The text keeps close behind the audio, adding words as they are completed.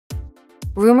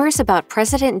Rumors about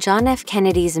President John F.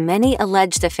 Kennedy's many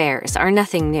alleged affairs are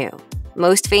nothing new.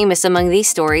 Most famous among these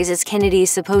stories is Kennedy's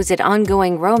supposed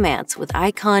ongoing romance with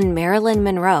icon Marilyn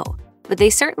Monroe, but they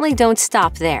certainly don't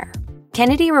stop there.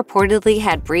 Kennedy reportedly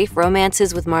had brief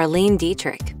romances with Marlene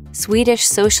Dietrich, Swedish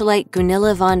socialite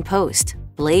Gunilla Von Post,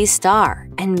 Starr,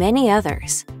 and many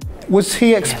others. Was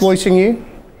he exploiting you?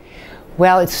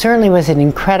 Well, it certainly was an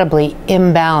incredibly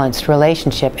imbalanced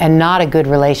relationship and not a good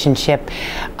relationship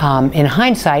in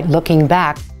hindsight, looking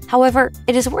back. However,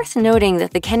 it is worth noting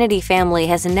that the Kennedy family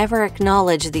has never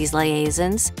acknowledged these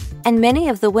liaisons, and many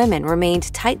of the women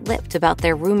remained tight-lipped about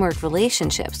their rumored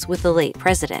relationships with the late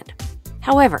president.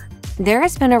 However, there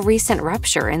has been a recent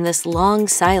rupture in this long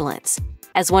silence,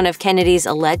 as one of Kennedy's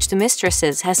alleged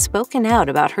mistresses has spoken out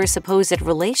about her supposed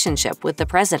relationship with the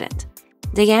president.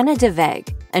 Diana de Vegh,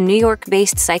 a New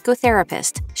York-based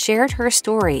psychotherapist, shared her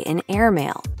story in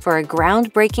Airmail for a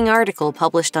groundbreaking article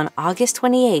published on August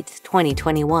 28,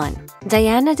 2021.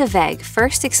 Diana de Vegh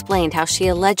first explained how she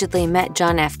allegedly met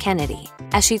John F. Kennedy.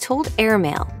 As she told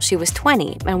Airmail, she was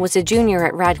 20 and was a junior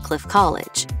at Radcliffe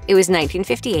College. It was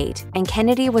 1958, and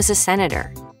Kennedy was a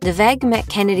senator. De Vegh met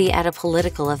Kennedy at a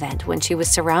political event when she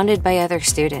was surrounded by other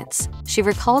students. She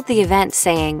recalled the event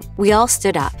saying, "We all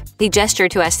stood up. He gestured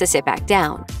to us to sit back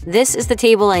down. This is the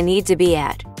table I need to be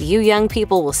at. You young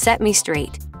people will set me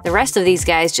straight. The rest of these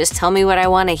guys just tell me what I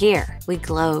want to hear." We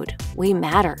glowed. We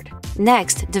mattered.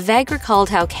 Next, de Vegh recalled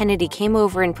how Kennedy came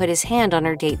over and put his hand on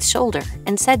her date's shoulder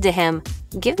and said to him,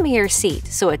 "Give me your seat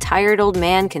so a tired old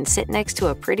man can sit next to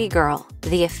a pretty girl."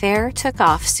 The affair took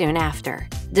off soon after.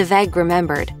 De Vegh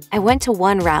remembered, "I went to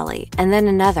one rally and then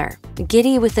another,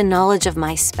 giddy with the knowledge of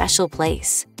my special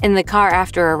place. In the car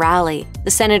after a rally,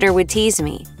 the senator would tease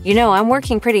me. You know, I'm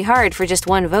working pretty hard for just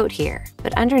one vote here."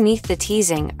 But underneath the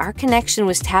teasing, our connection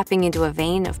was tapping into a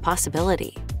vein of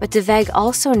possibility. But de Vegh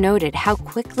also noted how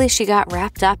quickly she got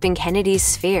wrapped up in Kennedy's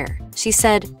sphere. She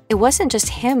said, "It wasn't just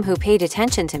him who paid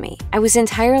attention to me. I was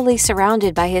entirely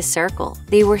surrounded by his circle.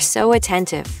 They were so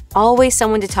attentive. Always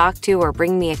someone to talk to or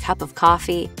bring me a cup of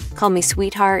coffee, call me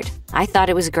sweetheart. I thought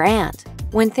it was grand."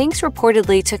 When things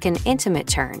reportedly took an intimate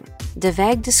turn, de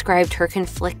Vegh described her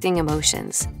conflicting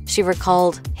emotions. She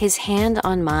recalled, "His hand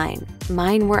on mine.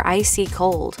 Mine were icy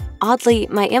cold. Oddly,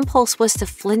 my impulse was to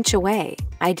flinch away.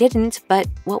 I didn't, but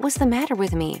what was the matter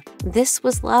with me? This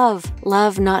was love.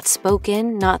 Love not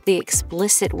spoken, not the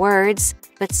explicit words,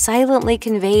 but silently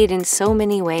conveyed in so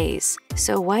many ways.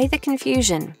 So why the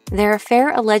confusion?" Their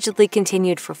affair allegedly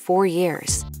continued for 4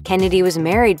 years. Kennedy was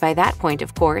married by that point,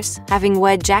 of course, having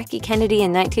wed Jackie Kennedy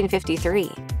in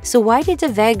 1953. So why did de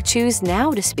Vegh choose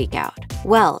now to speak out?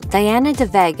 Well, Diana de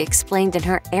Vegh explained in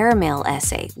her Airmail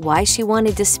essay why she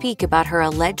wanted to speak about her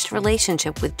alleged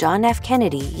relationship with John F.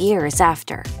 Kennedy years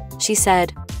after. She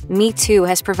said, "Me Too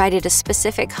has provided a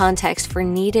specific context for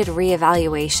needed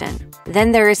reevaluation.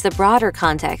 Then there is the broader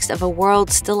context of a world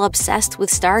still obsessed with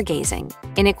stargazing,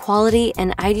 inequality,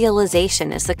 and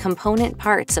idealization as the component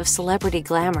parts of celebrity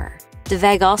glamour." De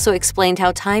Vegh also explained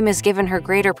how time has given her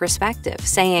greater perspective,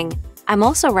 saying, "I'm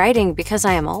also writing because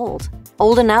I am old.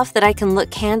 Old enough that I can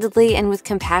look candidly and with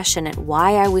compassion at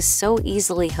why I was so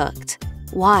easily hooked.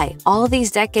 Why, all these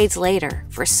decades later,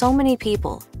 for so many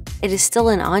people, it is still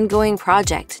an ongoing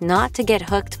project not to get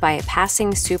hooked by a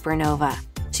passing supernova."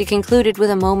 She concluded with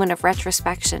a moment of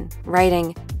retrospection,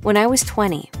 writing, "When I was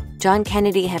 20, John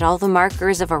Kennedy had all the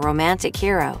markers of a romantic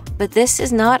hero, but this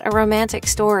is not a romantic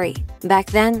story.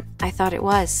 Back then, I thought it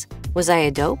was. Was I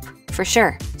a dope? For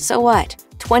sure. So what?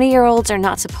 20-year-olds are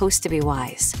not supposed to be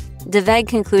wise." De Vegh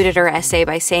concluded her essay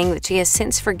by saying that she has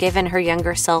since forgiven her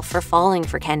younger self for falling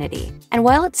for Kennedy. And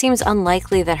while it seems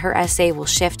unlikely that her essay will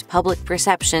shift public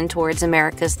perception towards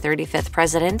America's 35th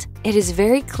president, it is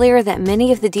very clear that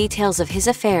many of the details of his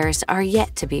affairs are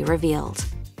yet to be revealed.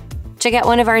 Check out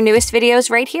one of our newest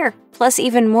videos right here. Plus,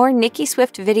 even more Nicki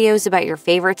Swift videos about your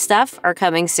favorite stuff are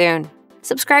coming soon.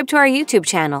 Subscribe to our YouTube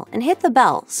channel and hit the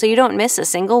bell so you don't miss a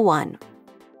single one.